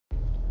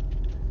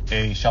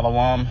Hey,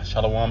 shalom,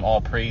 shalom,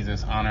 all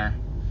praises, honor,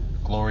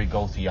 glory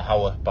goes to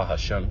Yahweh,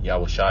 Bahashem,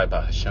 Yahweh Shai,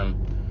 Bahashem,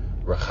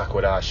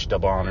 Rachakwadash,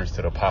 double honors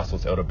to the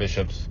apostles, elder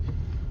bishops,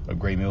 a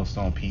great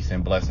millstone, peace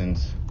and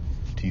blessings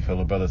to you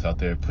fellow brothers out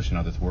there pushing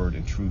out this word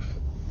in truth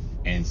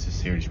and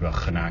sincerity.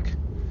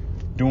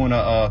 Doing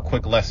a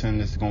quick lesson.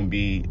 This is going to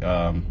be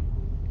kind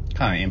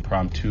of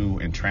impromptu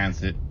in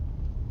transit,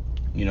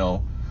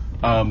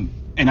 and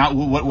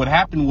what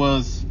happened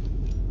was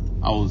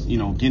I was,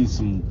 getting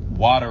some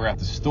water at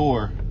the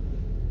store,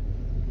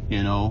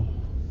 and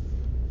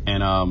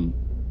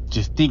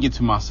just thinking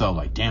to myself,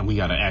 like, damn, we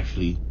got to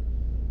actually,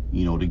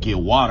 to get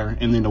water.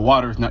 And then the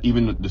water is not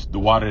even the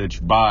water that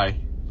you buy,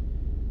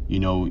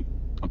 I'm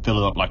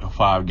filling up like a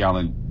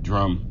 5-gallon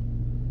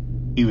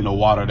drum. Even the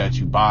water that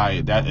you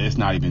buy, that it's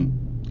not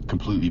even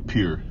completely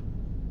pure.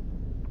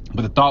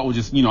 But the thought was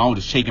just, I was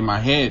just shaking my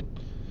head,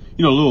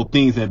 little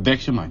things that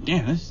vex you. I'm like,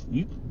 damn, there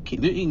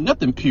ain't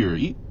nothing pure.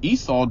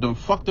 Esau done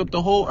fucked up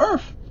the whole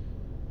earth.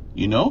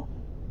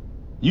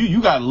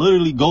 You got to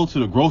literally go to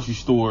the grocery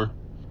store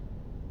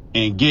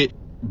and get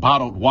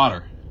bottled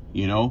water,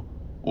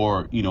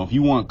 or, if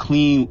you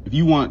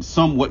want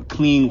somewhat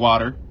clean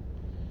water,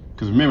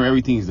 because remember,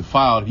 everything is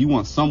defiled. If you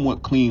want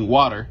somewhat clean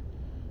water,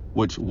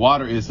 which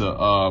water is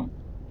a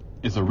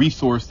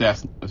resource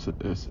that's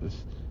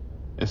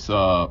it's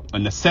a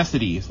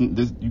necessity.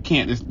 This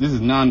is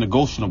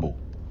non-negotiable,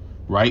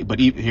 right? But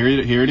here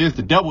it is.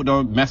 The devil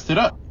done messed it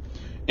up.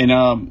 And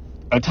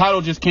a title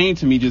just came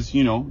to me,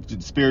 the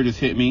spirit just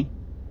hit me.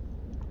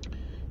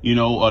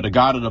 The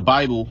God of the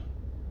Bible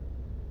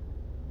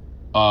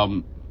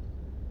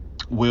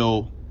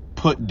will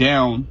put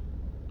down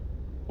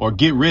or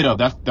get rid of.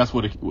 That's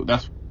what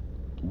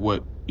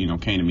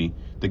came to me.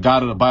 The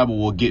God of the Bible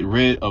will get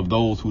rid of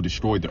those who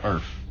destroyed the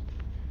earth.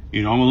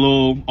 I'm a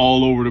little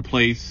all over the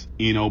place,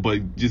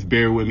 but just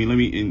bear with me.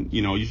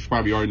 You should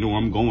probably already know where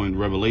I'm going.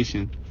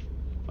 Revelation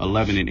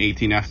 11 and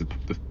 18. That's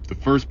the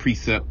first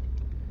precept.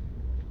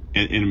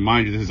 And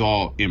mind you, this is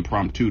all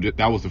impromptu.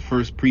 That was the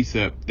first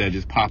precept that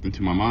just popped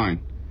into my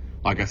mind.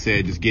 Like I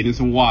said, just getting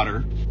some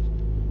water,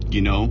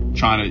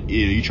 trying to,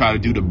 you try to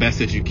do the best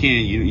that you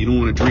can. You don't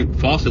want to drink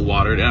faucet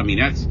water.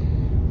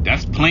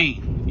 That's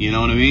plain. You know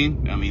what I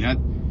mean?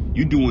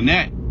 You doing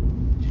that.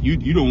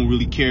 You don't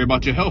really care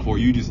about your health, or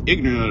you just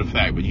ignorant of the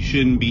fact. But you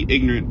shouldn't be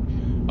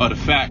ignorant of the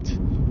fact,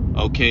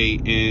 okay,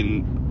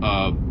 in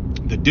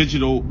the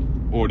digital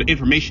or the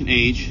information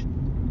age,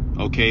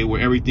 okay, where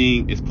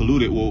everything is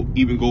polluted. Well,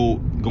 even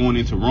going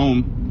into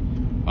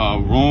Rome,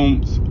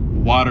 Rome's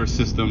water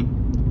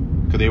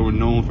system, because they were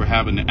known for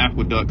having the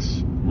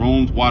aqueducts.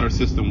 Rome's water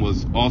system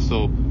was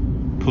also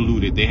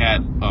polluted. They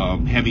had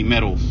heavy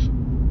metals,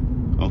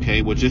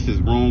 okay, which this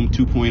is Rome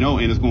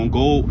 2.0, and it's going to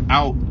go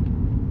out.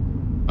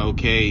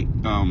 Okay,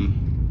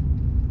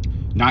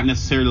 not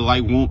necessarily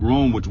like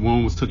Rome, which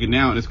Rome was taken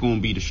down. It's going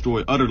to be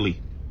destroyed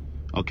utterly.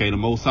 Okay, the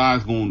Most High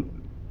is going to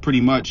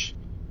pretty much,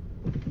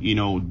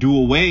 do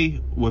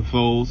away with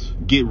those,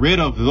 get rid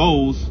of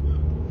those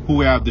who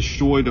have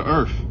destroyed the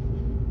earth.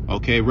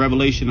 Okay,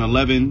 Revelation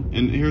 11,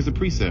 and here's the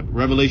precept.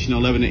 Revelation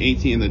 11 and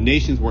 18, and the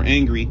nations were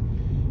angry,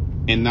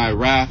 and thy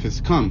wrath is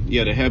come.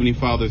 Yeah, the Heavenly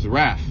Father's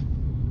wrath.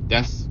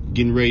 That's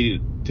getting ready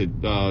to,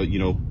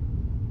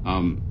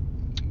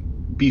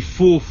 be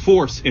full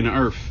force in the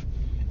earth,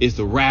 is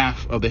the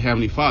wrath of the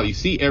Heavenly Father. You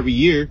see, every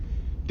year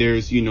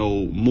there's,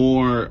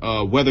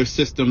 more weather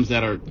systems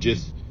that are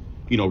just,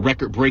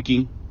 record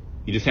breaking.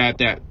 You just had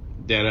that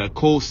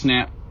cold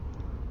snap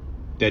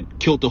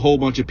that killed a whole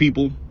bunch of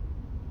people.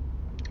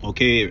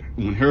 Okay,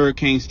 when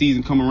hurricane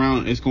season come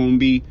around, it's going to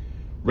be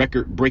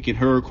record breaking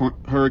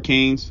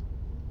hurricanes.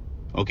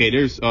 Okay,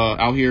 there's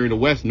out here in the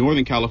West,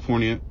 Northern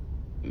California,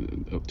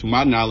 to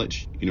my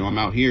knowledge, I'm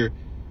out here.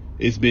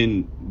 It's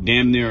been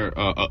damn near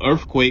a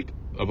earthquake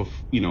of a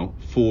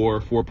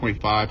 4.5,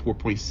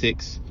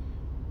 4.6,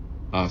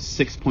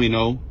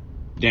 6.0,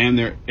 damn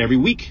near every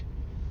week,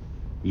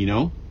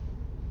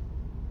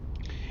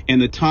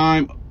 And the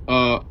time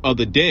of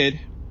the dead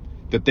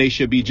that they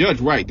should be judged,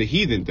 right? The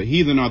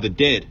heathen are the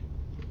dead,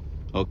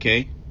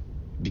 okay,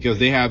 because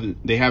they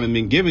haven't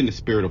been given the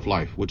spirit of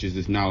life, which is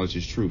this knowledge,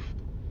 this truth,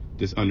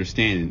 this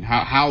understanding,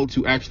 how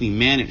to actually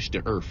manage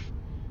the earth,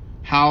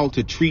 how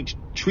to treat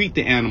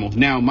the animals.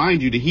 Now,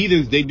 mind you, the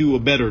heathens, they do a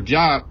better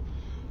job,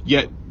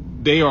 yet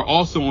they are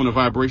also on a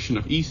vibration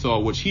of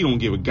Esau, which he don't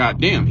give a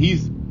goddamn.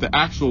 He's the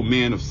actual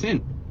man of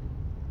sin.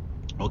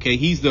 Okay,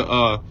 he's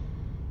the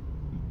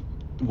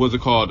what's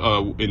it called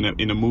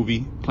in the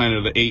movie Planet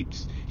of the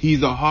Apes?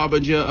 He's the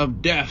harbinger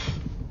of death,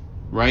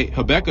 right?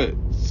 Habakkuk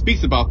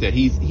speaks about that.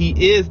 He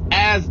is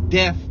as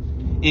death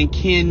and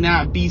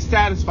cannot be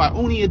satisfied.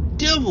 Only a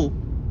devil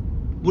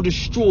will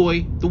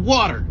destroy the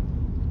water.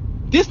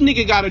 This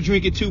nigga gotta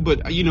drink it too,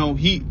 but you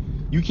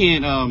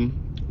can't.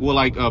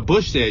 Like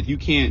Bush said, you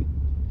can't.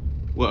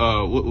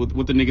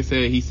 What the nigga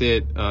said? He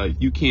said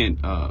you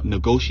can't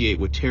negotiate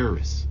with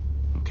terrorists.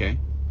 Okay,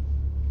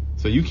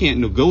 so you can't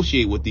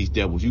negotiate with these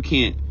devils. You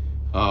can't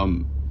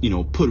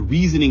put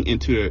reasoning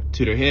into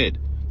their head.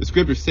 The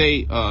scriptures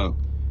say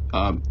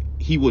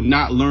he would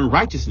not learn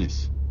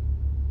righteousness.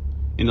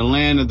 In the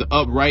land of the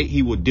upright,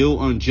 he will deal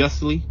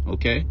unjustly,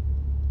 okay?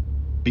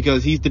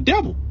 Because he's the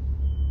devil,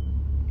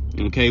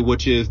 okay?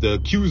 Which is the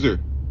accuser,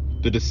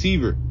 the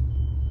deceiver.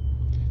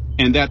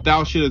 And that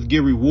thou shouldest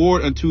give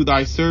reward unto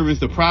thy servants,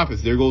 the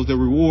prophets. There goes the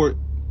reward,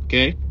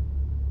 okay?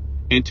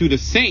 And to the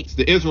saints,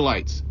 the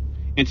Israelites,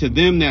 and to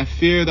them that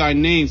fear thy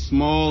name,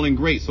 small and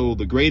great. So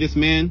the greatest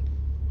man,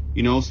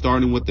 you know,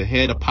 starting with the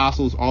head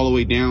apostles all the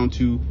way down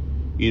to,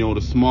 you know,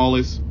 the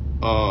smallest,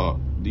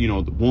 you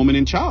know, the woman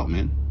and child,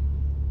 man.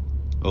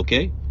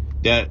 Okay?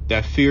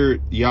 That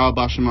feared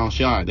Yahweh Shemal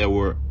Shai, that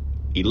were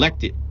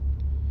elected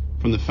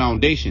from the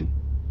foundation.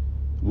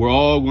 We're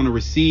all going to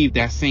receive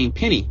that same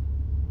penny,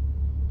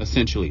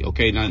 essentially.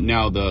 Okay?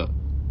 Now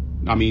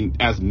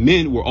as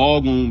men, we're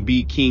all going to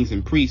be kings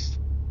and priests.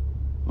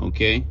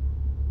 Okay?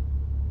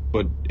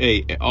 But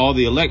hey, all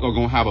the elect are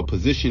going to have a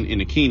position in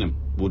the kingdom.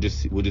 We'll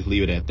just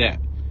leave it at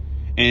that.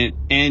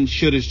 And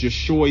should us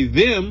destroy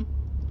them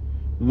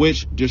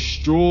which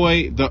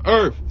destroy the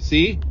earth.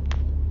 See?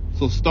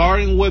 So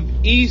starting with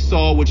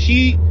Esau, which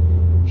he's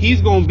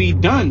going to be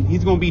done.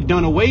 He's going to be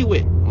done away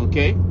with.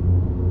 Okay?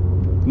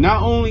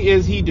 Not only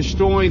is he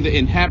destroying the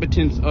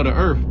inhabitants of the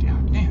earth.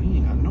 Damn, he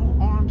ain't got no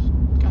arms.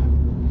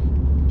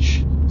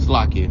 God.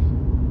 Slack it.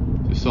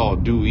 This all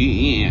dude,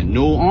 he ain't had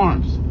no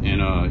arms.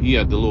 And he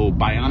had the little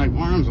bionic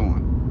arms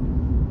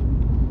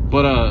on.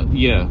 But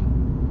yeah.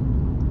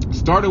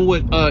 Starting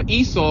with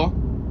Esau,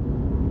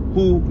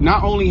 who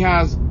not only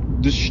has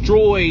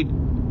destroyed,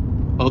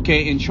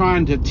 okay, and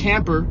trying to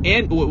tamper,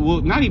 and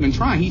well, not even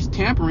trying, he's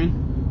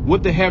tampering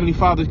with the Heavenly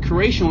Father's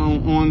creation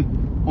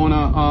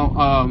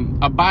on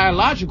a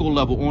biological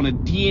level, on a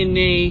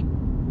DNA,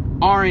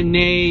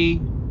 RNA,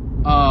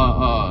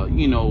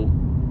 you know,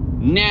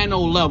 nano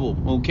level,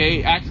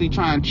 okay, actually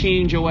trying to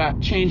change your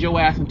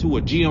ass into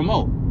a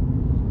GMO,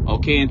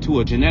 okay, into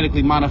a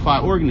genetically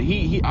modified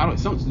organism.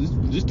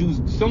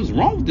 Something's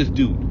wrong with this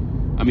dude.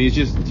 I mean, it's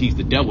just, he's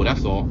the devil,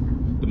 that's all.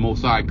 The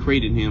Most High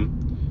created him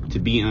to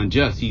be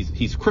unjust.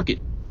 He's crooked,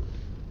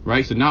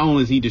 right? So not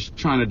only is he just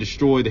trying to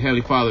destroy the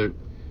Heavenly Father,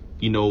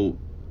 you know,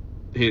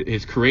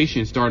 his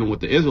creation, starting with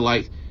the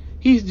Israelites,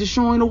 he's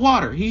destroying the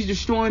water, he's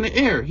destroying the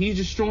air, he's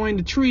destroying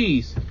the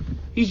trees,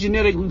 he's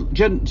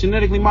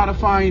genetically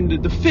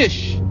modifying the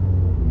fish.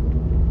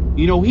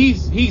 You know,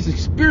 he's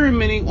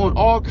experimenting on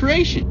all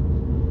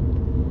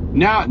creation.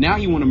 Now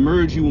he want to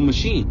merge you with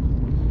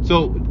machine.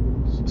 So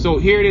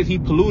here it is. He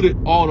polluted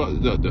all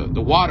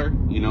the water.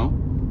 You know,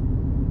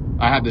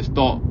 I had this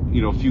thought,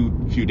 you know,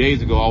 a few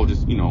days ago. I was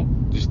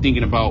just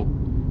thinking about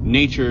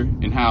nature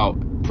and how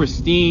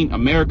pristine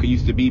America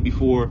used to be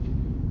before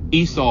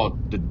Esau,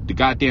 the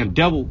goddamn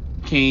devil,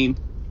 came.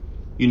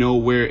 You know,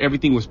 where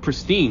everything was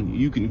pristine.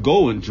 You can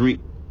go and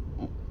drink.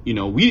 You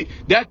know,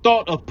 that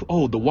thought of,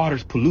 oh, the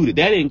water's polluted,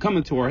 that didn't come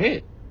into our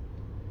head.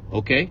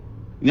 Okay,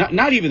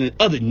 not even the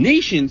other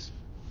nations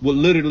would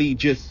literally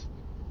just.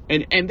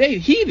 And they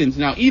heathens.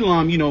 Now,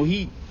 Elam, you know,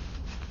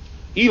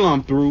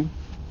 Elam threw,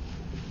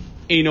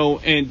 you know,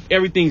 and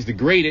everything's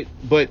degraded.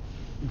 But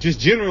just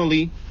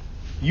generally,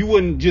 you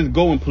wouldn't just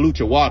go and pollute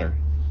your water.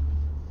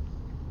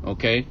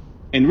 Okay?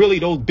 And really,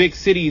 those big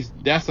cities,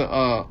 that's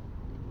a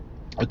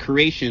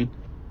creation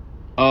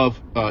of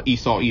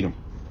Esau, Edom.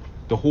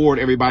 To hoard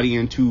everybody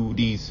into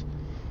these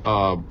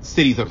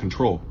cities of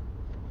control.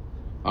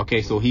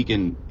 Okay? So he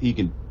can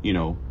you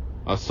know,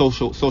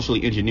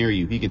 socially engineer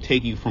you. He can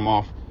take you from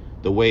off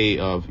the way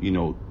of, you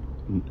know,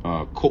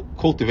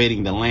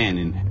 cultivating the land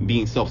and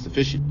being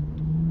self-sufficient.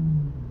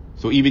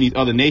 So even these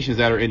other nations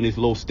that are in this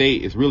low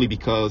state is really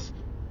because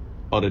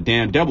of the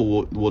damn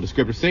devil, will the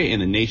scripture say,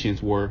 and the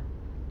nations were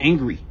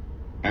angry,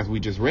 as we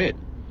just read.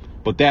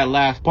 But that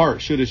last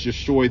part, should us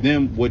destroy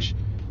them which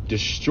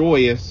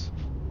destroyeth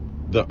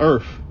the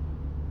earth.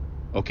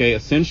 Okay,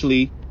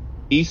 essentially,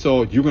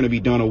 Esau, you're going to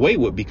be done away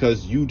with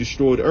because you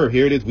destroyed the earth.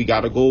 Here it is. We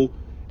got to go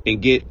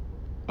and get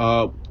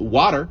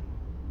water.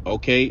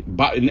 Okay,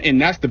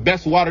 and that's the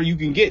best water you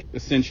can get,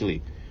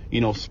 essentially. You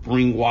know,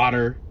 spring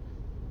water,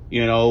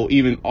 you know,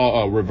 even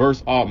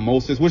reverse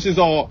osmosis,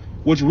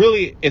 which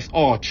really is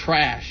all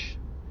trash.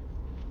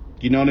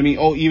 You know what I mean?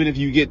 Oh, even if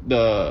you get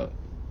the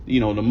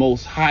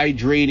most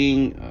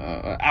hydrating,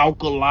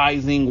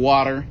 alkalizing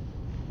water,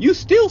 you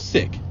still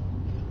sick.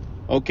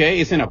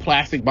 Okay, it's in a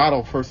plastic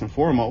bottle first and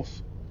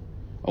foremost.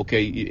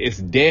 Okay, it's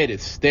dead,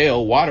 it's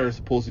stale. Water is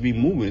supposed to be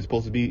moving. It's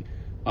supposed to be,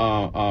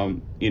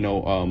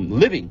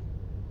 living.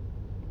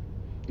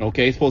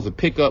 Okay, it's supposed to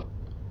pick up.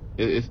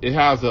 It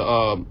has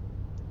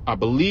I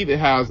believe it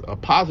has a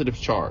positive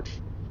charge.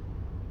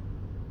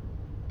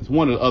 It's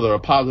one or the other, a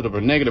positive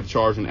or negative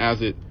charge, and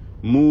as it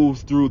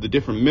moves through the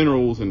different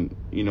minerals and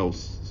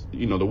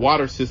the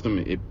water system,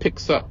 it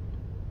picks up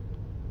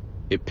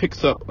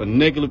a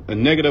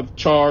negative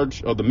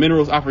charge of the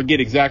minerals. I forget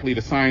exactly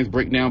the science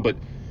breakdown, but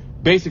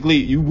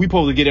basically we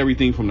supposed to get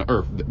everything from the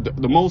earth.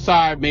 The Most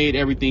High made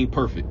everything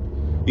perfect.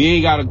 You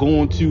ain't got to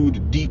go into the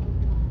deep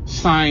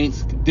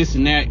science, this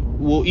and that.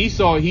 Well,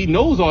 Esau, he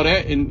knows all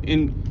that,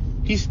 and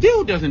he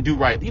still doesn't do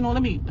right. You know,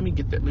 let me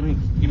get that.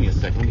 Give me a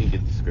second. Let me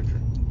get the scripture.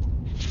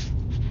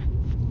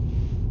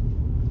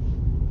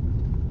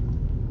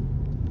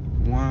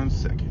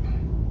 second.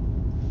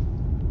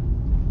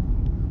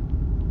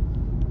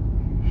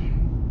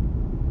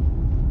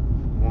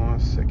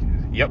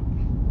 Yep.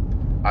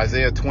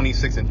 Isaiah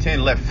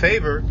 26:10. Let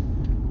favor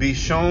be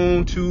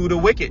shown to the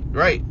wicked.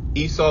 Right.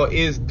 Esau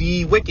is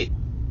the wicked.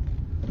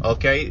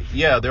 Okay.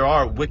 Yeah, there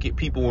are wicked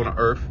people on the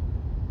earth.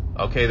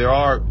 Okay. There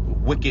are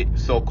wicked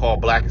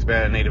so-called Black,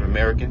 Hispanic, Native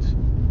Americans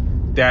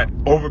that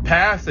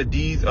overpass the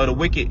deeds of the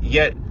wicked.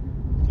 Yet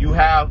you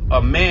have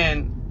a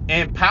man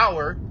in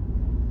power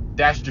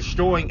that's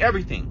destroying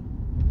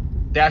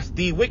everything. That's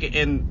the wicked.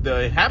 And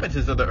the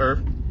inhabitants of the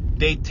earth,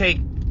 they take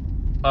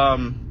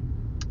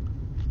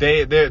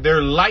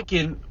they're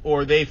liking,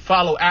 or they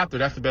follow after,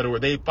 that's the better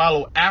word, they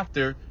follow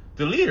after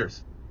the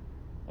leaders.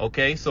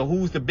 Okay, so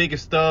who's the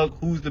biggest thug?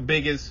 Who's the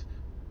biggest,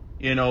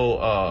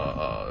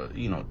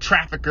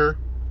 trafficker?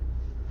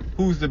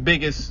 Who's the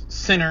biggest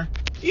sinner?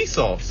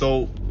 Esau.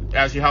 So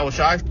as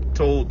Yahushua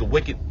told the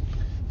wicked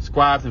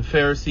scribes and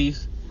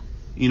Pharisees,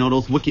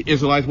 those wicked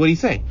Israelites, what did he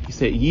say? He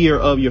said, "Ye are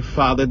of your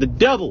father the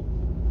devil."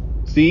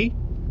 See,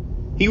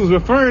 he was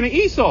referring to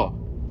Esau.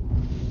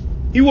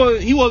 He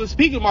wasn't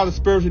speaking about the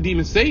spiritual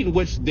demon Satan,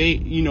 which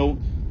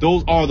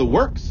those are the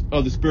works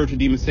of the spiritual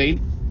demon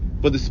Satan.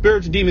 But the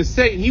spiritual demon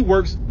Satan, he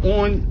works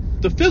on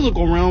the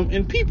physical realm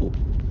and people.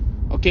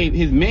 Okay,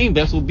 his main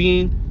vessel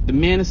being the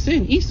man of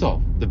sin,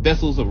 Esau, the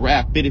vessels of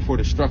wrath fitted for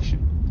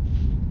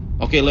destruction.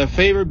 Okay, let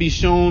favor be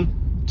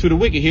shown to the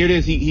wicked. Here it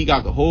is. He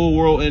got the whole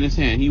world in his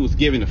hand. He was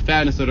given the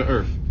fatness of the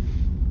earth.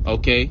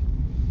 Okay,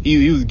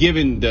 he was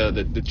given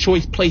the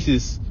choice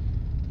places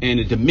and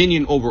the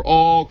dominion over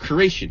all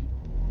creation.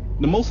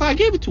 The Most High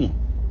gave it to him.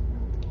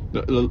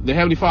 The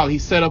Heavenly Father, he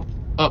set up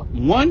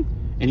one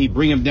and he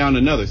bring him down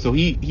another. So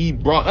he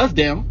brought us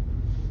down,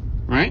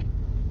 right?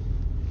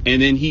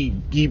 And then he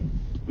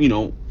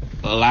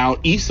allowed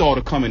Esau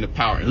to come into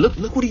power. And look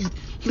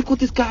what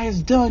this guy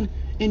has done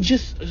in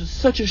just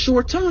such a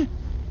short time.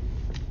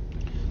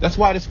 That's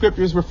why the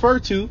scriptures refer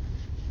to,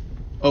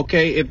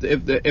 okay, if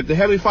the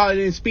Heavenly Father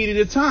didn't speed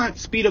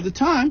up the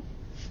time,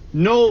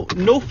 no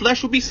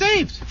flesh would be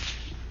saved.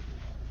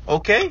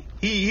 Okay,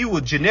 he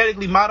would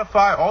genetically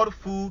modify all the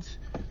foods.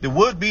 There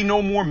would be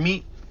no more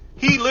meat.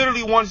 He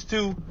literally wants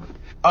to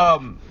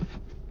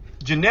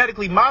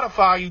genetically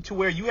modify you to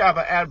where you have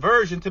an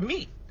aversion to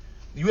meat.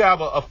 You have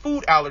a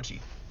food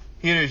allergy.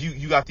 Here it is,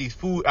 you got these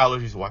food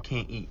allergies. Well, I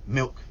can't eat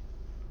milk,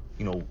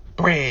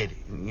 bread,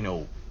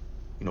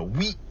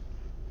 wheat,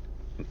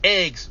 and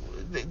eggs,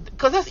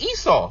 because that's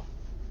Esau.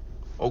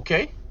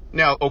 Okay.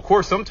 Now, of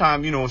course,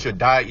 sometimes it's your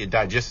diet, your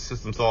digestive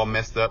system's all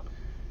messed up.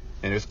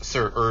 And there's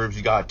certain herbs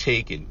you gotta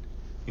take, and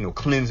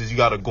cleanses you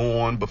gotta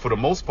go on. But for the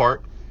most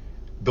part,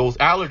 those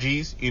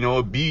allergies,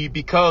 be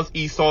because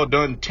Esau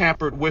done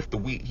tampered with the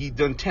wheat. He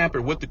done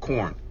tampered with the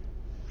corn.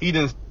 He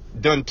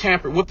done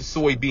tampered with the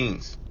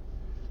soybeans.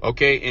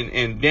 Okay,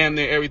 and damn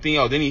near everything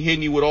else. Then he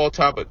hitting you with all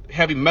type of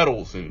heavy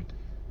metals, and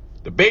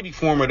the baby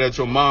formula that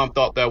your mom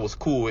thought that was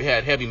cool, it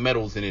had heavy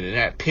metals in it, and it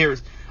had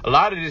a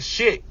lot of this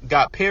shit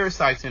got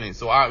parasites in it.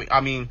 So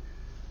I mean,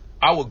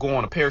 I would go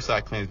on a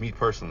parasite cleanse, me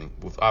personally,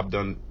 which I've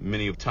done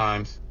many of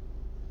times,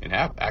 and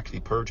have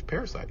actually purged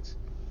parasites.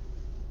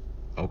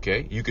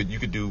 Okay, you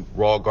could do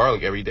raw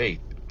garlic every day,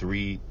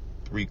 three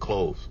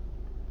cloves.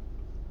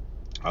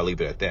 I'll leave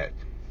it at that.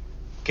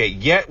 Okay,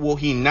 yet will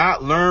he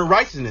not learn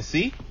righteousness?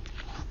 See,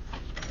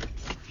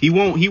 he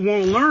won't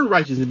learn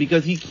righteousness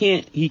because he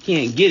can't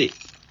get it.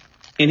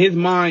 In his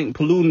mind,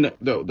 polluting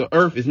the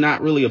earth is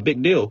not really a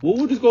big deal. Well,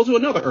 we'll just go to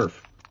another earth.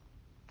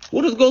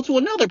 We'll just go to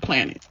another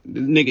planet.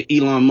 This nigga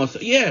Elon Musk,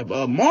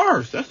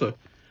 Mars. That's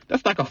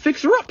like a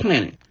fixer-up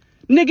planet.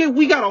 Nigga,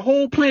 we got a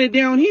whole planet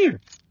down here.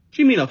 What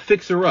you mean a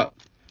fixer-up?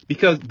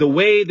 Because the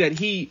way that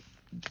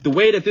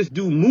this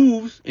dude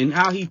moves and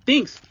how he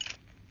thinks,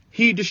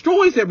 he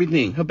destroys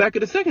everything.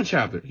 Habakkuk the 2nd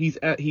chapter. He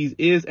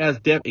is as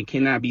death and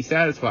cannot be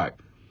satisfied.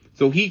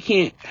 So he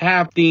can't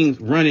have things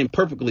running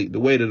perfectly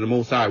the way that the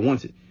Most High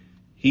wants it.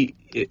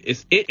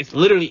 It's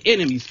literally in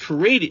him. He's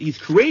created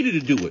to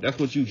do it. That's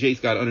what you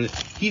Jace got to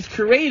understand. He's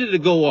created to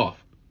go off.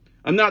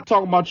 I'm not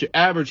talking about your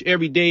average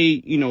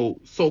everyday,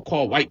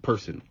 so-called white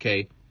person,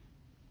 okay?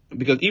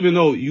 Because even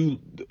though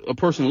a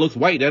person looks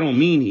white, that don't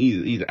mean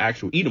he's an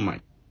actual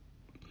Edomite.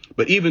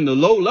 But even the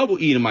low-level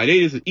Edomite,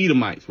 they just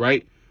Edomites,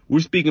 right?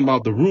 We're speaking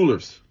about the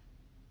rulers,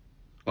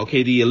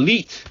 okay? The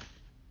elite,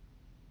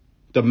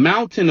 the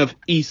mountain of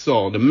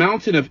Esau, the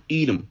mountain of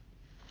Edom.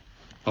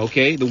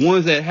 Okay, the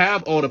ones that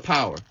have all the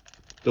power,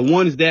 the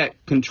ones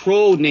that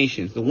control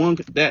nations, the ones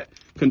that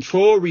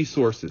control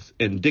resources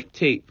and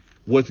dictate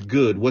what's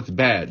good, what's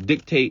bad,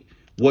 dictate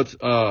what's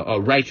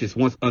righteous,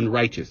 what's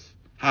unrighteous,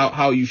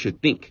 how you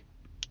should think.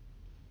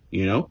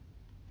 They're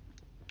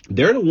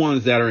the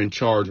ones that are in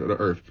charge of the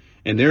earth,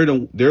 and they're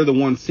the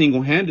ones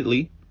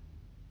single-handedly.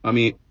 I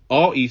mean,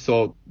 all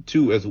Esau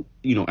too, as a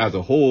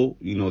whole,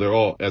 they're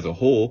all as a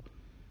whole.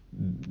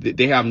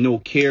 They have no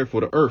care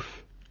for the earth.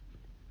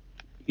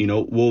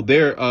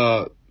 They're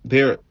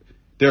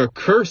a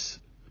curse.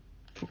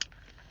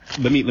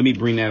 Let me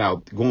bring that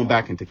out. Going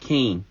back into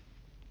Cain.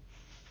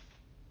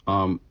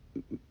 When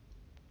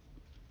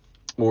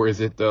Or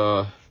is it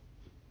yeah,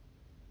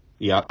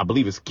 I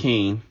believe it's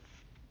Cain,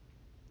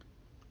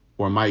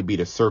 or it might be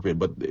the serpent,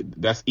 but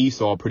that's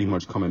Esau pretty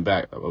much coming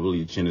back. I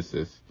believe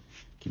Genesis.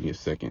 Give me a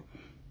second.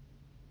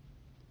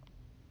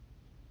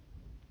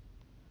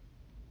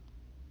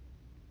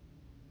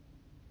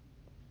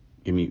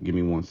 Give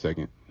me 1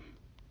 second.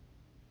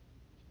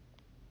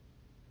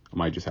 I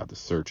might just have to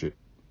search it.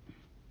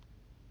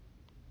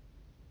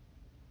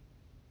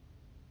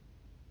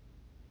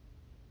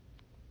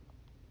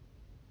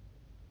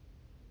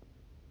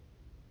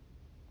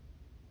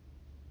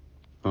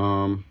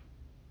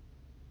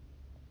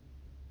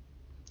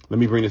 Let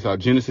me bring this out.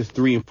 Genesis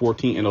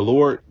 3:14. And the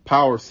Lord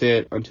power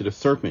said unto the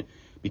serpent,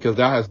 because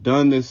thou hast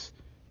done this,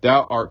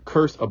 thou art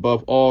cursed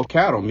above all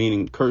cattle,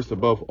 meaning cursed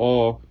above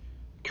all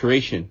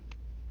creation.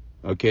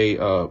 Okay,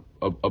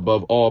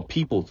 above all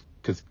peoples,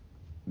 because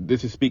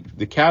this is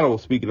the cattle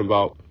speaking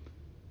about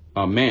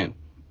man.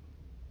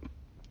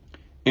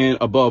 And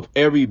above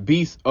every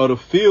beast of the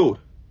field,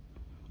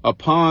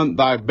 upon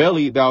thy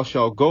belly thou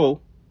shalt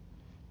go,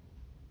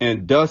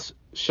 and dust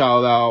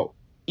shalt thou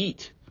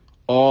eat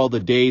all the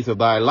days of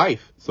thy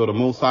life. So the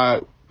Most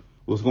High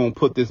was going to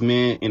put this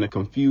man in a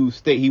confused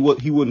state. He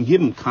wouldn't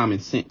give him common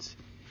sense.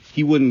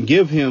 He wouldn't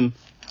give him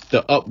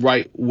the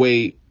upright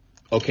way,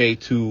 okay,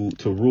 to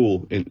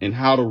rule and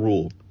how to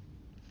rule.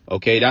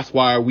 Okay, that's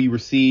why we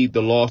received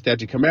the law,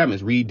 statute,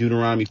 commandments. Read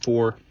Deuteronomy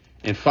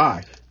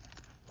 4:5.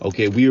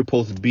 Okay, we are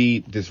supposed to be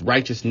this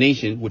righteous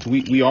nation, which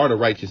we are the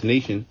righteous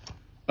nation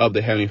of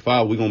the Heavenly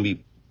Father. We're going to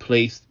be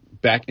placed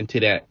back into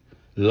that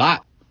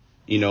lot,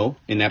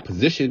 in that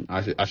position,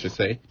 I should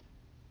say,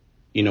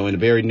 in the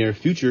very near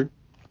future.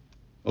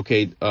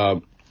 Okay,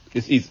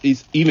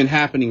 it's even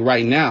happening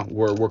right now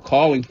where we're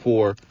calling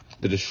for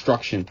the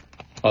destruction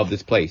of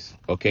this place,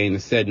 okay, and the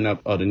setting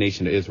up of the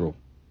nation of Israel.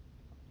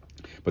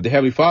 But the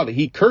Heavenly Father,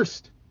 he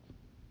cursed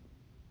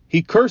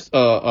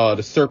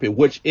the serpent,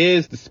 which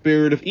is the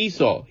spirit of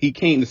Esau.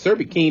 The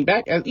serpent came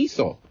back as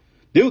Esau.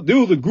 There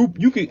was a group,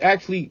 you could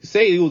actually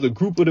say it was a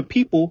group of the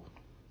people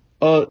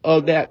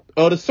of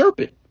the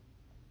serpent.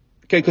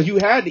 Okay, because you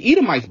had the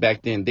Edomites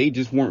back then. They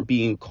just weren't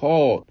being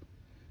called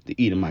the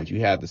Edomites. You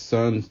had the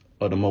sons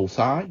of the Most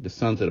High, the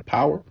sons of the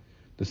power,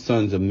 the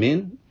sons of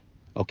men,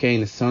 okay,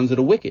 and the sons of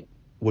the wicked,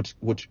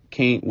 which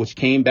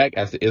came back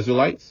as the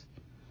Israelites,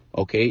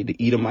 okay, the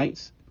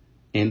Edomites,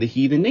 and the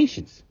heathen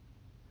nations.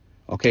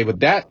 Okay,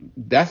 but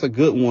that's a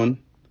good one.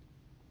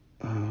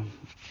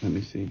 Let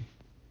me see.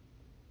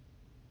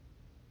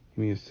 Give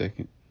me a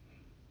second.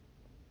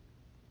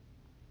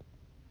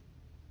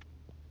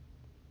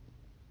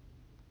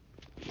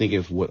 I think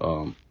it's what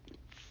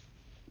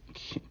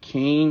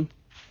Cain.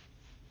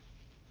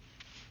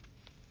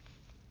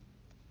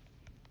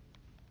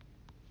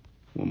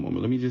 One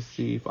moment. Let me just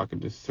see if I can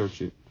just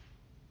search it.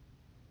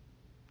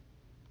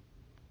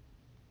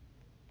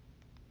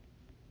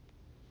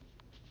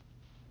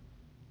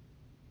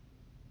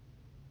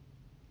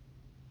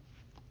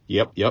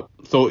 Yep.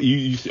 So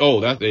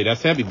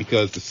that's heavy,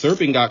 because the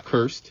serpent got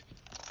cursed,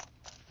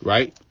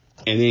 right?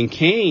 And then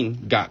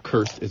Cain got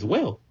cursed as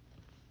well.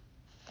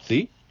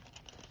 See?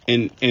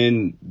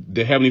 And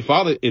the Heavenly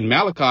Father in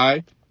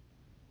Malachi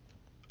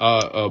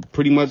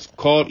pretty much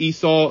called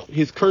Esau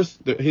his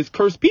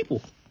cursed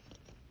people.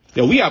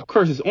 Now, we have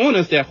curses on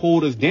us that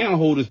hold us down,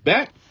 hold us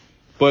back,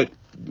 but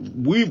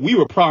we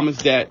were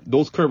promised that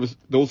those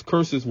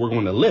curses were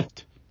going to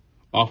lift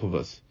off of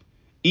us.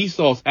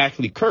 Esau's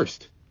actually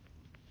cursed.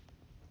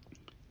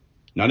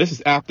 Now, this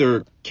is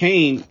after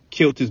Cain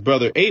killed his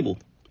brother Abel,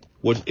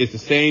 which is the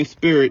same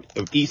spirit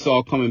of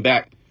Esau coming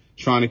back,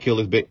 trying to kill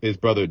his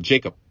brother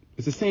Jacob.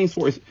 It's the same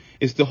story.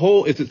 It's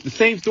the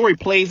same story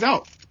plays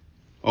out.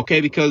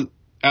 Okay, because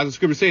as the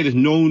scripture says, there's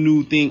no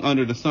new thing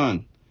under the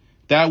sun.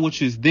 That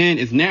which is then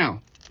is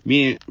now,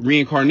 meaning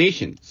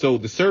reincarnation. So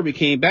the serpent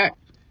came back.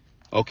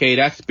 Okay,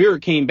 that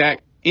spirit came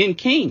back in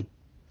Cain.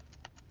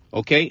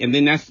 Okay, and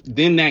then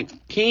that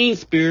Cain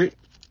spirit,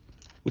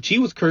 which he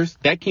was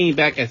cursed, that came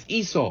back as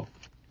Esau.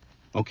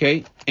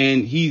 Okay,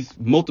 and he's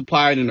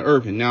multiplied in the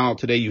earth, and now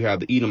today you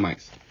have the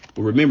Edomites.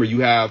 But remember,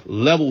 you have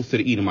levels to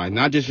the Edomites,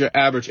 not just your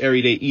average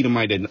everyday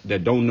Edomite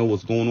that don't know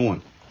what's going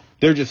on.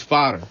 They're just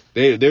fodder.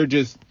 They're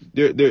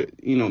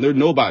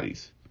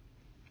nobodies.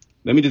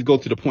 Let me just go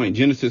to the point.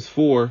 Genesis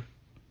 4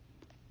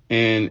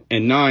 and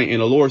 9.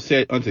 And the Lord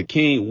said unto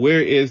Cain,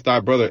 where is thy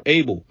brother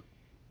Abel?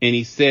 And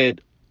he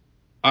said,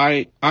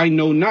 I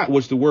know not,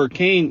 which the word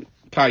Cain,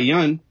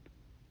 Kayan,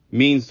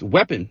 means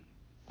weapon.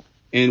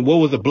 And what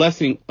was the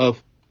blessing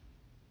of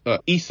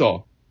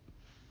Esau?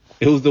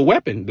 It was the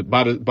weapon.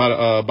 By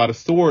the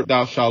sword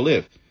thou shalt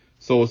live.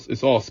 So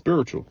it's all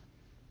spiritual.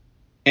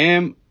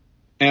 Am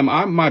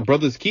I my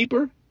brother's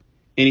keeper?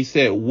 And he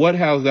said, what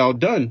hast thou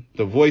done?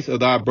 The voice of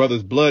thy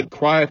brother's blood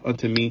crieth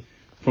unto me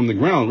from the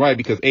ground. Right?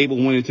 Because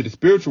Abel went into the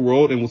spiritual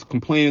world and was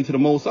complaining to the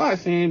Most High,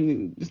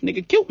 saying, this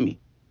nigga killed me.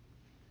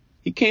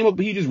 He came up,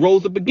 he just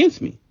rose up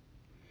against me.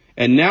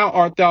 And now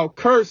art thou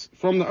cursed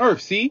from the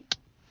earth. See?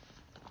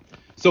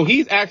 So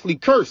he's actually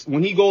cursed.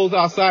 When he goes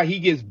outside, he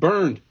gets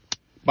burned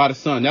by the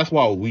sun. That's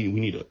why we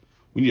need to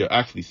We need to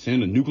actually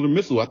send a nuclear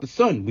missile at the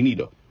sun. We need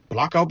to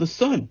block out the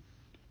sun.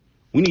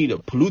 We need to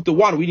pollute the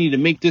water. We need to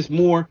make this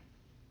more,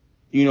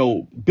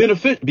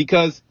 benefit,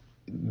 because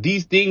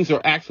these things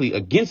are actually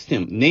against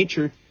him.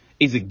 Nature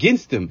is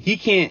against him. He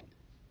can't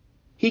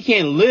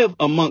live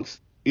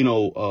amongst,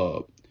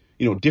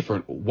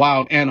 different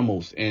wild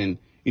animals, and,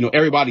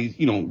 everybody,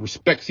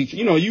 respects each,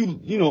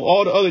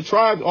 all the other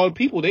tribes, all the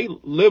people, they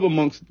live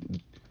amongst,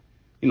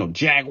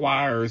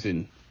 jaguars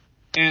and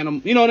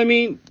animals, you know what I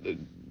mean?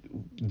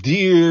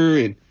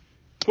 Deer. And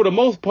for the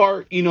most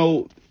part,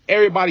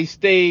 everybody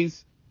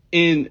stays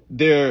in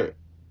their,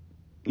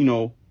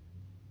 in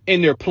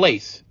their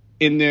place,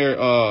 in their,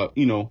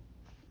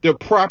 their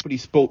property,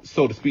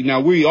 so to speak.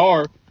 Now, we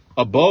are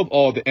above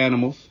all the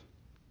animals.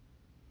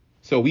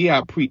 So we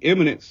have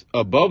preeminence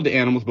above the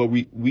animals, but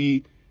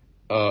we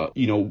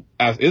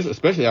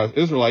especially as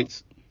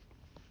Israelites,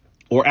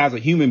 or as a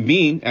human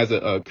being, as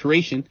a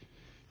creation,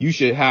 you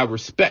should have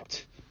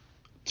respect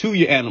to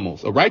your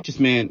animals. A righteous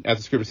man, as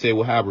the scripture says,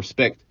 will have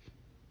respect,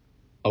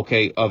 of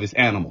his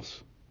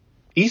animals.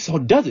 Esau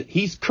doesn't.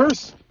 He's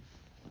cursed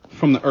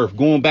from the earth,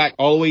 going back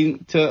all the way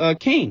to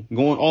Cain,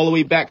 going all the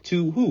way back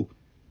to who?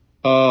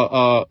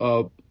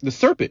 The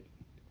serpent.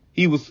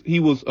 He was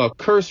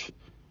cursed.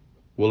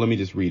 Well, let me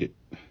just read it.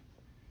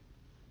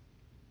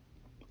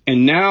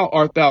 And now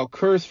art thou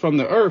cursed from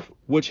the earth,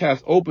 which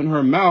has opened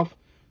her mouth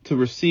to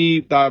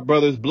receive thy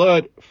brother's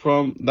blood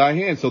from thy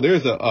hand. So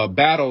there's a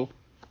battle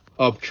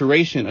of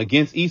creation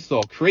against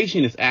Esau.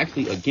 Creation is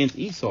actually against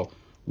Esau.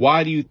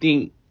 Why do you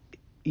think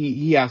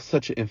he has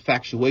such an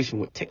infatuation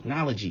with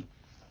technology,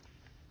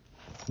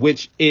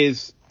 which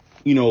is,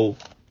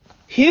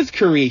 his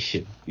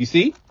creation? You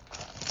see,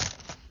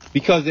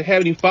 because the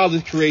Heavenly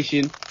Father's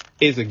creation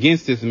is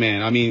against this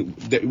man. I mean,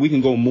 we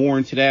can go more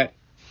into that.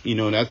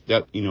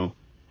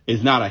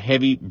 It's not a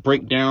heavy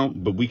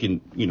breakdown, but we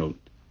can,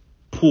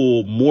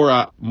 pull more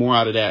out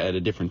of that at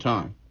a different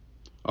time.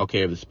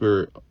 Okay, if the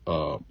Spirit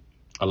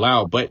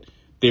allow. But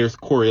there's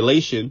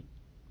correlation,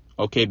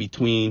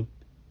 between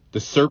the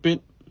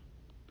serpent,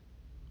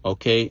 all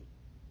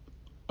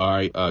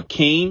right,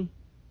 Cain,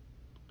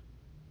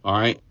 all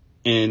right,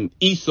 and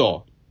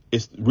Esau.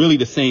 It's really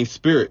the same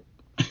spirit.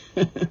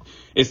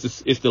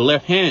 It's the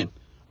left hand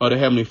of the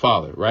Heavenly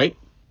Father, right?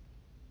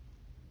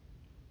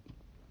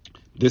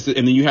 And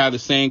then you have the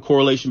same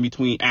correlation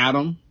between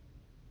Adam,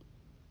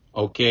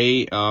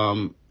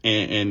 and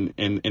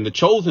the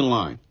chosen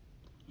line,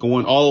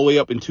 going all the way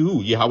up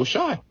into Yahweh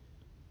Shai.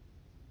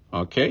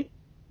 Okay.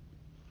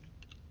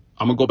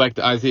 I'm going to go back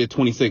to Isaiah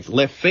 26.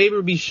 Let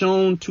favor be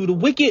shown to the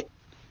wicked,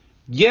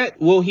 yet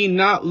will he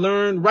not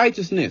learn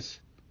righteousness.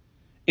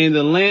 In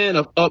the land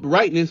of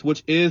uprightness,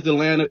 which is the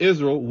land of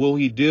Israel, will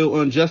he deal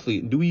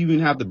unjustly. Do we even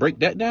have to break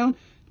that down?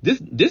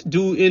 This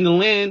dude in the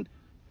land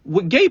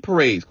with gay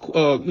parades,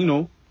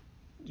 praying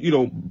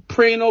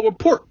over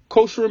pork,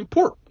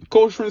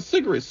 kosher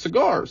cigarettes,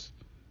 cigars.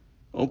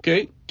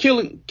 Okay.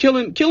 Killing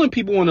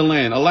people in the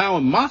land,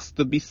 allowing mosques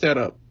to be set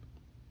up.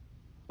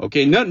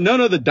 Okay. None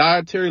of the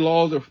dietary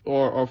laws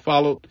are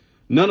followed.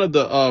 None of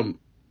the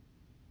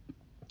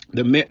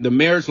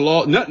marriage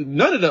law,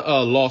 none of the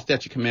law,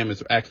 statute,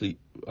 commandments are actually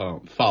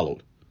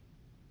followed.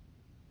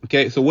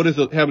 Okay. So what is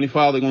the Heavenly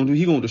Father going to do?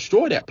 He's going to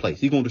destroy that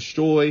place. He's going to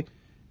destroy.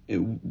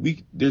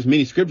 There's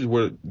many scriptures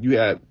where you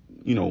have,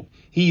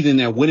 heathen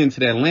that went into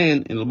that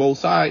land, and the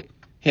Most High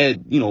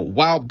had,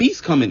 wild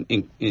beasts come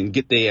in and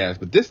get their ass.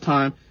 But this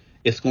time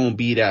it's going to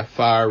be that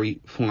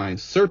fiery flying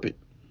serpent.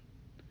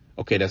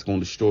 Okay. That's going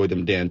to destroy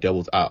them damn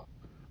devils out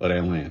of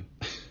that land.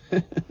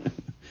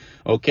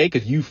 Okay.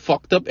 Cause you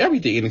fucked up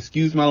everything, and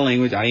excuse my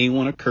language. I ain't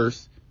want to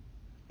curse.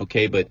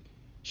 Okay. But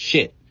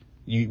shit,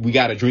 we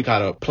got to drink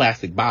out of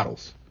plastic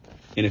bottles.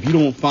 And if you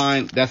don't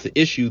find that's the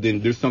issue,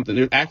 then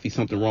there's actually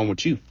something wrong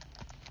with you.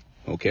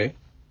 Okay.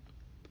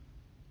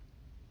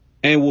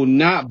 And will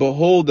not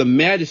behold the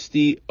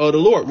majesty of the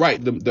Lord.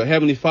 Right. The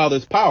Heavenly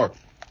Father's power.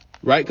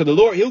 Right. Because the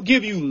Lord, he'll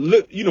give you,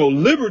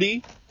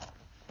 liberty.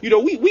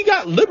 We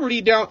got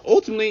liberty down.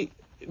 Ultimately,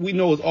 we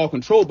know it's all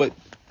control. But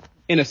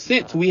in a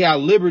sense, we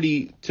have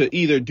liberty to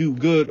either do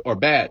good or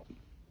bad.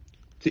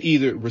 To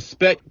either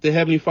respect the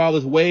Heavenly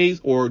Father's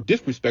ways or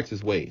disrespect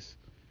his ways.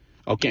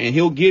 Okay. And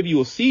he'll give you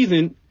a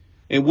season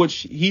in which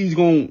he's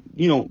going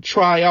to,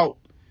 try out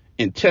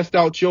and test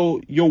out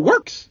your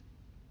works.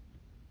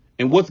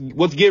 And what's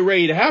getting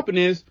ready to happen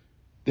is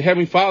the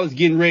Heavenly Father is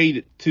getting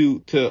ready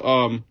to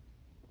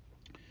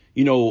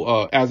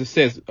as it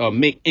says,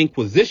 make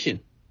inquisition.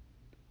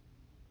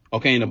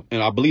 Okay. And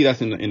I believe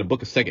that's in the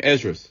book of 2nd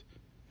Ezra.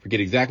 Forget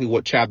exactly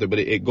what chapter, but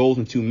it goes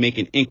into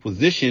making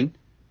inquisition,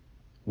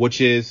 which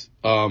is,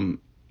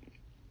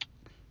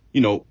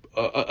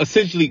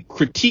 essentially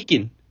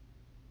critiquing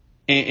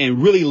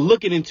and really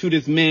looking into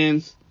this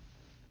man's,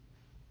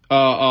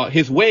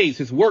 his ways,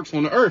 his works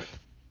on the earth.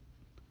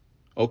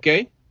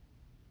 Okay.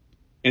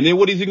 And then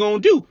what is he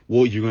going to do?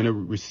 Well, you're going to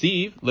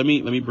receive. Let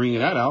me bring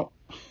that out.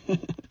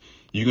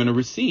 You're going to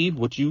receive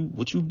what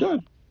you've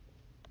done.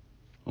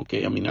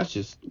 Okay. I mean,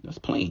 that's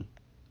plain.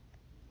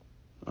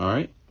 All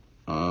right.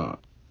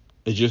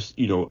 It's just,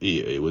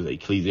 it was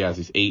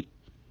Ecclesiastes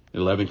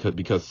 8:11,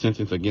 because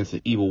sentence against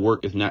an evil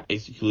work is not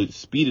executed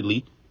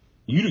speedily.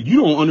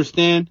 You don't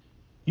understand.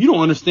 You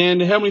don't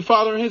understand the Heavenly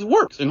Father and his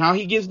works and how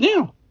he gets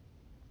down.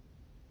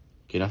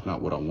 Okay, that's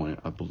not what I wanted.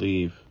 I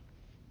believe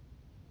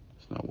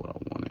that's not what I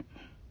wanted.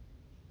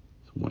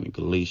 I wanted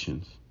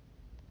Galatians.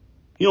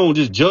 He don't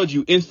just judge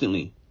you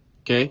instantly.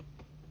 Okay.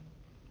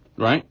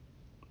 Right.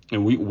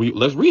 And we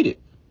let's read it.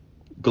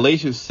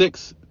 Galatians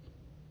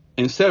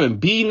 6:7.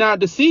 Be not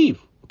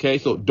deceived. Okay.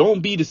 So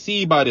don't be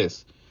deceived by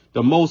this.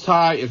 The Most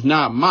High is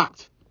not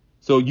mocked.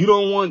 So you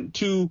don't want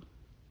to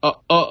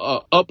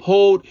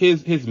uphold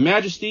his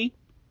majesty,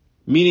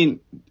 meaning,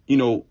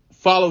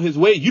 follow his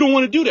way. You don't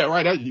want to do that,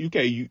 right?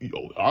 Okay,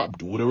 I'll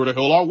do whatever the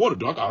hell I want to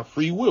do. I got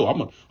free will.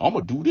 I'm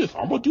gonna do this.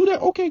 I'm gonna do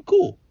that. Okay,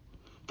 cool.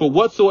 For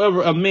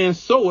whatsoever a man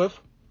soweth,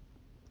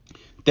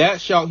 that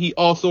shall he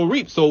also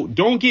reap. So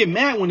don't get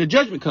mad when the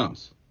judgment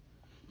comes.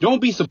 Don't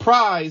be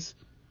surprised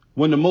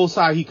when the Most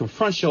High, he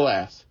confronts your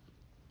ass.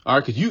 All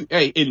right, because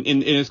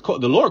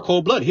the Lord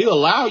cold blood. He'll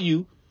allow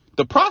you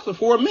to prosper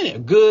for a minute, a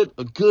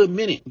good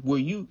minute, where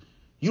you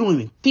don't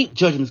even think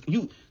judgment.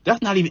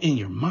 That's not even in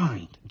your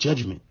mind.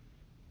 Judgment.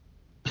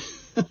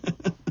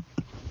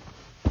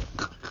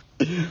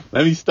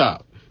 Let me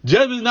stop.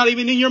 Judgment's not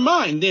even in your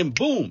mind. Then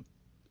boom,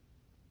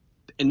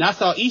 and that's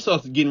how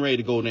Esau's getting ready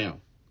to go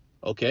down.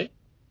 Okay.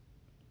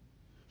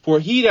 For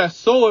he that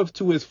soweth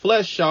to his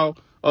flesh shall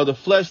of the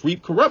flesh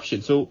reap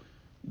corruption. So,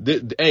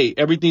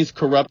 everything's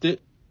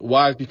corrupted.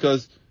 Why?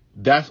 Because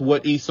that's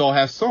what Esau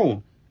has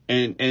sown.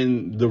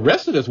 And the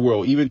rest of this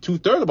world, even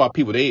 2/3 of our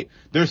people,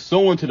 they're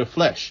sowing to the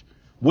flesh,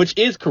 which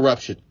is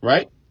corruption,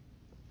 right?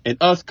 And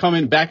us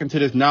coming back into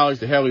this knowledge,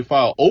 the Heavenly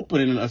Father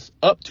opening us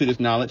up to this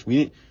knowledge.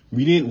 We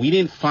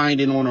didn't find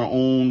it on our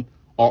own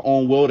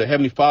will. The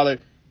Heavenly Father,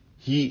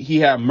 he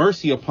had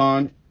mercy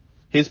upon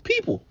his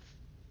people.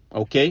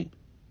 Okay.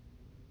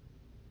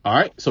 All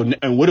right. So,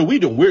 and what are we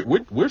doing?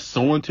 We're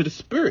sowing to the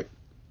Spirit.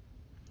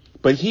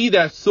 But he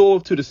that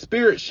soweth to the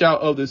Spirit shall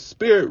of the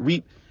Spirit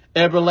reap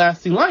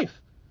everlasting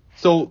life.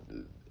 So,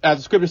 as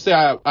the scriptures say,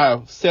 I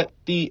have set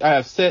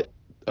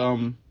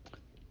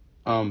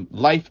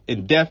life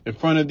and death in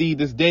front of thee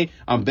this day.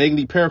 I'm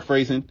vaguely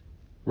paraphrasing,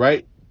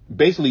 right?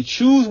 Basically,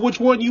 choose which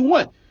one you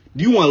want.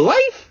 Do you want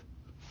life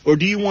or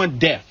do you want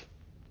death?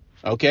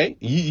 Okay,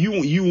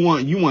 you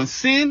want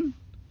sin?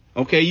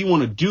 Okay, you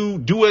want to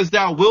do as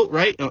thou wilt,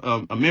 right?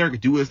 America,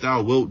 do as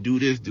thou wilt, do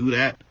this, do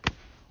that,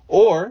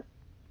 or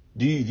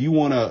do you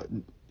want to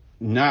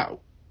not,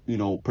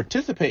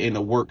 participate in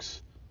the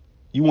works?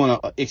 You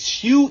want to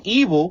eschew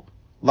evil,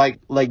 like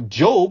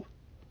Job.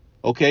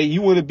 Okay,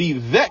 you want to be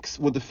vexed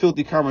with the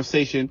filthy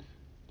conversation,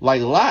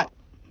 like Lot.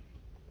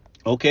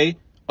 Okay,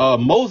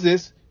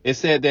 Moses, it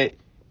said that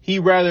he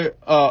rather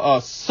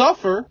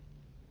suffer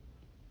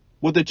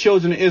with the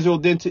children of Israel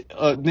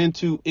than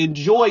to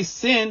enjoy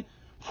sin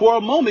for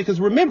a moment. Because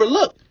remember,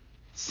 look,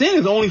 sin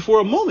is only for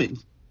a moment.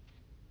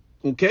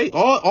 Okay,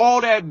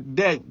 all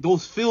that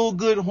those feel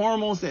good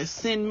hormones that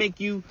sin make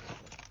you,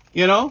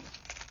 which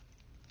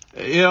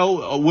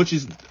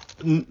is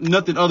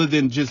nothing other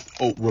than just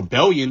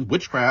rebellion,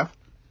 witchcraft.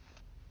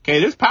 Okay,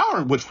 there's power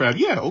in witchcraft.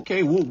 Yeah,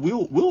 okay,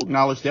 we'll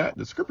acknowledge that.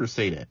 The scriptures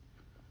say that,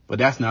 but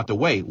that's not the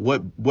way.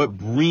 What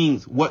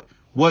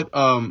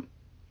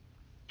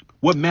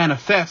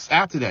manifests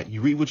after that? You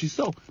read what you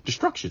sow.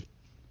 Destruction.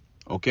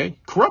 Okay,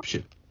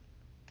 corruption.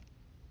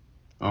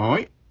 All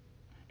right.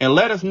 And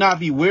let us not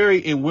be weary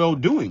in well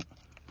doing,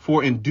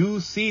 for in due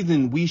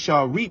season we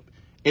shall reap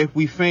if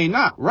we faint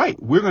not. Right.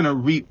 We're going to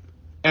reap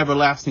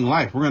everlasting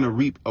life. We're going to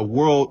reap a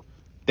world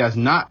that's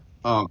not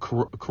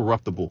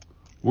corruptible.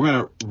 We're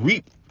going to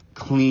reap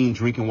clean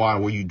drinking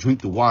water, where you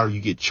drink the water, you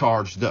get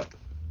charged up.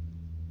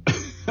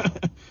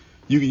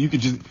 You could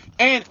just,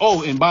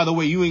 and by the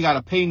way, you ain't got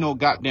to pay no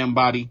goddamn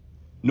body,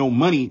 no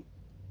money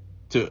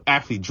to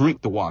actually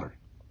drink the water.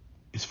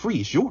 It's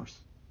free. It's yours.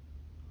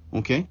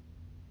 Okay.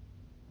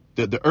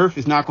 The earth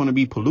is not going to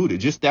be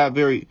polluted. Just that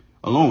very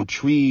alone,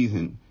 trees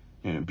and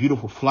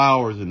beautiful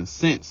flowers and the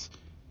scents.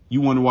 You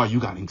wonder why you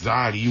got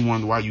anxiety. You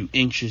wonder why you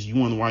anxious. You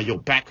wonder why your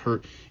back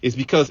hurt. It's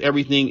because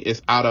everything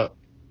is out of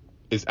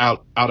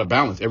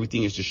balance.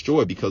 Everything is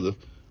destroyed because of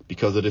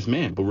this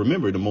man. But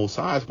remember, the Most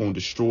High is going to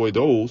destroy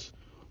those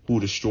who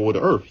destroy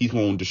the earth. He's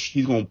going to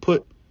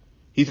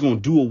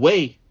do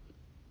away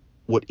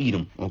with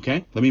Edom.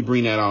 Okay, let me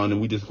bring that out, and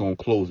then we just going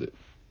to close it.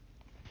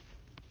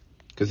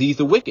 Because he's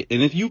the wicked.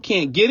 And if you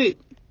can't get it,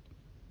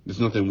 there's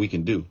nothing we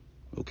can do.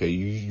 Okay,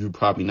 you're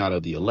probably not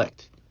of the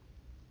elect.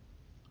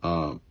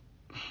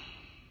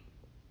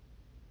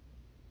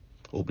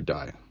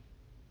 Obadiah.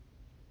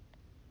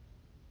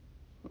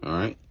 All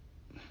right.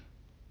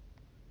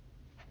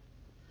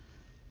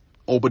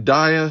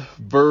 Obadiah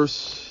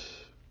verse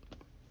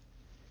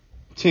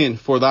 10.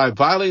 For thy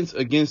violence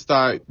against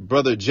thy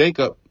brother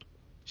Jacob,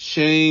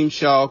 shame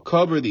shall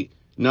cover thee.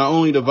 Not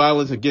only the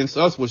violence against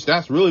us, which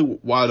that's really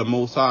why the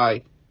Most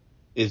High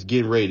is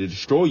getting ready to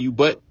destroy you,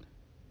 but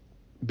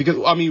because,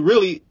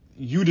 really,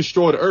 you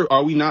destroy the earth.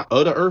 Are we not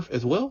of the earth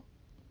as well?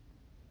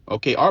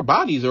 Okay, our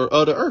bodies are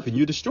of the earth, and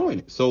you're destroying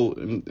it. So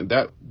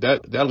that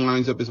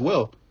lines up as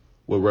well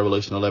with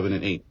Revelation 11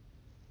 and 8.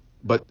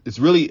 But it's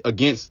really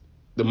against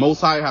the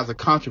Most High has a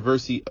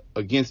controversy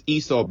against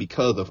Esau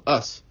because of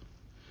us.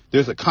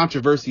 There's a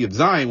controversy of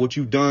Zion, what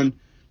you've done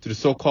to the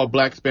so-called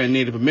Black, Hispanic,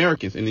 Native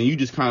Americans, and then you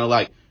just kind of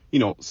like,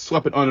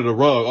 sweep it under the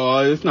rug.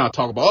 Oh, it's not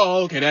talking about.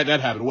 Oh, okay, that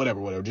happened.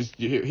 Whatever. Just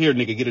here,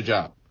 nigga, get a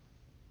job.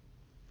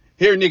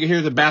 Here, nigga,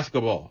 here's a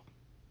basketball.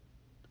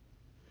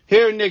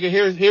 Here, nigga,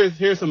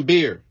 here's some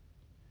beer.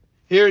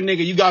 Here,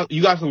 nigga,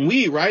 you got some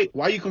weed, right?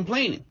 Why you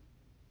complaining?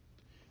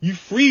 You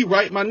free,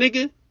 right, my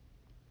nigga?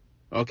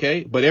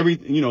 Okay, but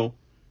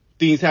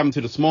things happen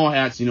to the small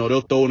hats.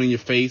 They'll throw it in your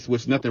face,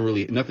 which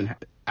nothing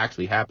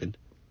actually happened.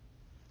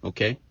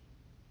 Okay.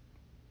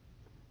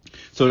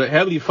 So the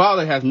Heavenly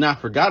Father has not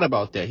forgot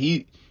about that.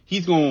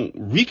 He's going to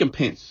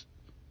recompense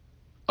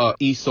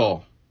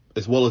Esau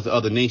as well as the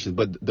other nations,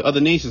 but the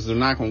other nations are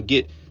not going to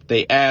get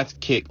their ass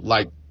kicked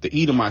like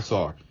the Edomites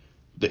are.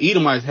 The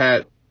Edomites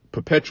had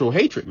perpetual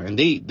hatred, man.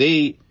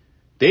 You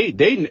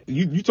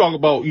talk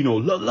about,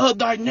 love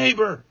thy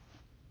neighbor,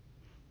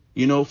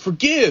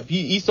 forgive.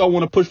 Esau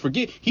want to push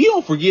forgive. He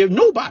don't forgive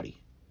nobody.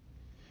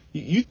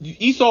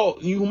 Esau,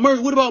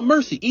 what about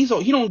mercy? Esau,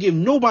 he don't give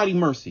nobody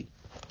mercy.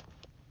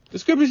 The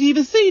scriptures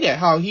even say that,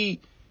 how he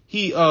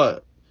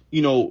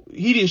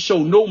didn't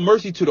show no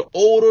mercy to the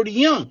old or the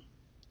young.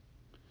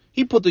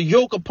 He put the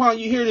yoke upon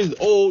you. Here it is,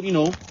 old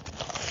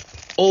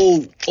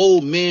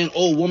man,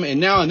 old woman. And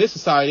now in this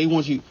society, they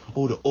want you,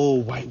 the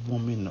old white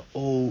woman, the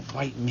old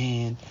white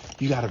man.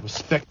 You got to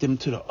respect them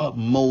to the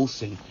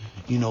utmost. And,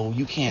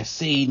 you can't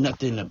say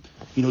nothing.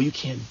 You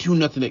can't do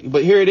nothing.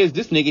 But here it is.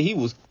 This nigga, he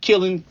was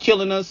killing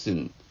us,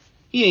 and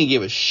he didn't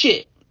give a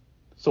shit.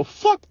 So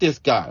fuck this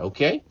guy,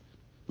 okay?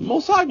 The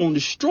Most High gonna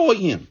destroy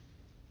him.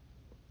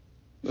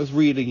 Let's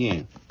read it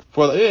again.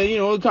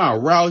 It kind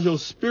of rouse your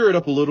spirit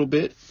up a little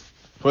bit.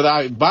 For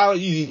the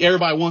violence,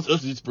 everybody wants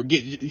us to just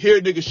forget.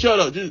 Here, nigga, shut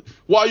up.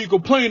 Why you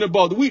complaining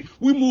about it?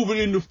 We moving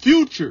in the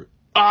future,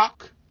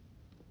 Ak.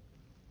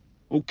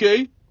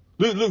 Okay?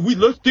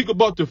 Let's think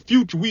about the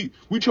future.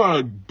 We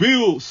trying to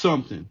build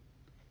something.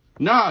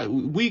 Nah,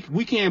 we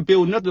can't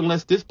build nothing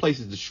unless this place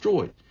is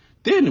destroyed.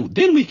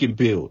 Then we can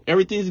build.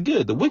 Everything's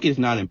good. The wicked is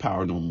not in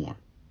power no more.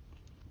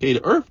 Okay,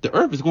 the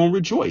earth is going to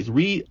rejoice.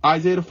 Read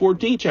Isaiah the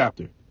 14th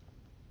chapter.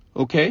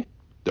 Okay?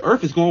 The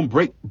earth is going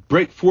to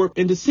break forth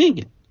into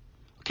singing.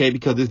 Okay,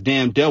 because this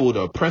damn devil, the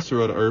oppressor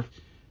of the earth,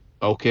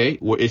 okay,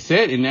 well, it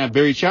said in that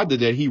very chapter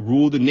that he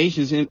ruled the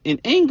nations in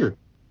anger.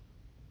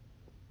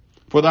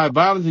 For thy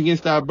violence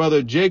against thy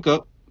brother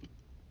Jacob,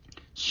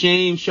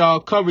 shame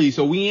shall cover thee.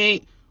 So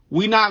we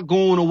not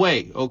going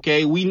away,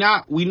 okay? We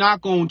not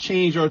going to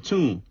change our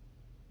tune,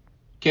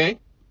 okay?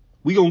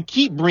 We going to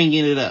keep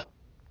bringing it up,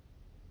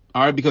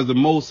 all right? Because the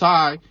Most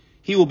High,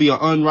 he will be an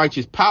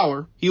unrighteous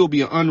power. He will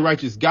be an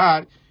unrighteous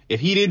God if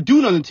he didn't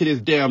do nothing to this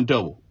damn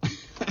devil,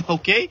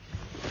 okay?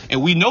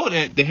 And we know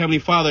that the Heavenly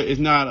Father is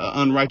not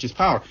an unrighteous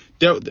power.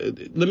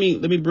 Let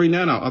me bring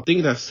that out. I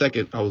think that's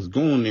second. I was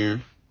going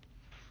there.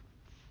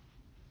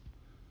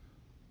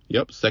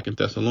 Yep, 2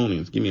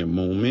 Thessalonians. Give me a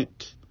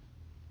moment.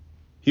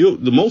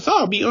 The Most High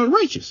will be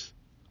unrighteous.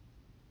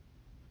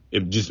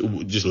 If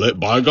just let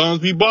bygones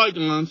be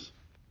bygones.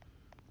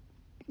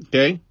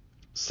 Okay.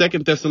 2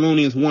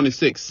 Thessalonians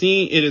 1:6.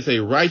 Seeing it is a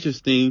righteous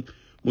thing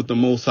with the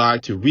Most High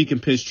to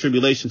recompense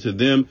tribulation to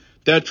them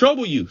that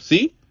trouble you.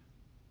 See?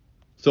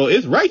 So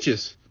it's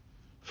righteous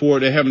for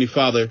the Heavenly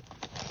Father,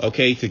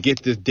 okay, to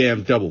get this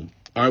damn double.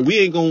 All right, we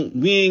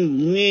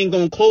ain't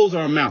gonna close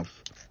our mouth.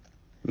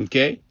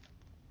 Okay?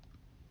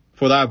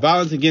 For thy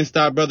violence against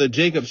thy brother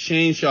Jacob,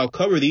 shame shall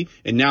cover thee.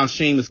 And now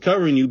shame is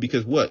covering you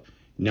because what?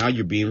 Now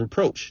you're being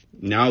reproached.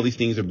 Now these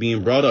things are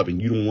being brought up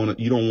and you don't want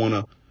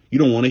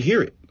to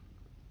hear it.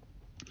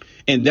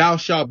 And thou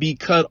shalt be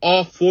cut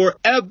off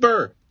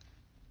forever.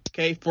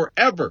 Okay,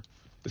 forever.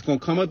 It's going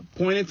to come a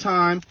point in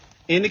time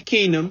in the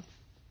kingdom,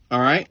 all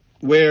right,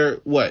 where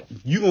what?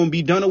 You're going to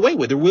be done away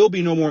with. There will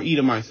be no more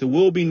Edomites. There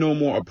will be no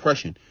more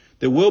oppression.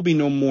 There will be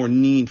no more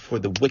need for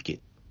the wicked.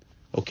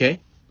 Okay,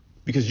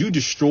 because you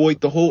destroyed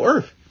the whole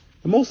earth.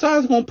 The Most High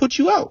is going to put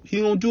you out.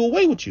 He's going to do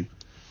away with you.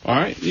 All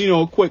right.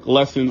 A quick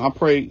lesson. I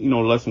pray, the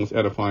lesson was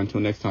edifying.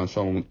 Until next time,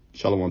 shalom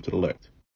to the elect.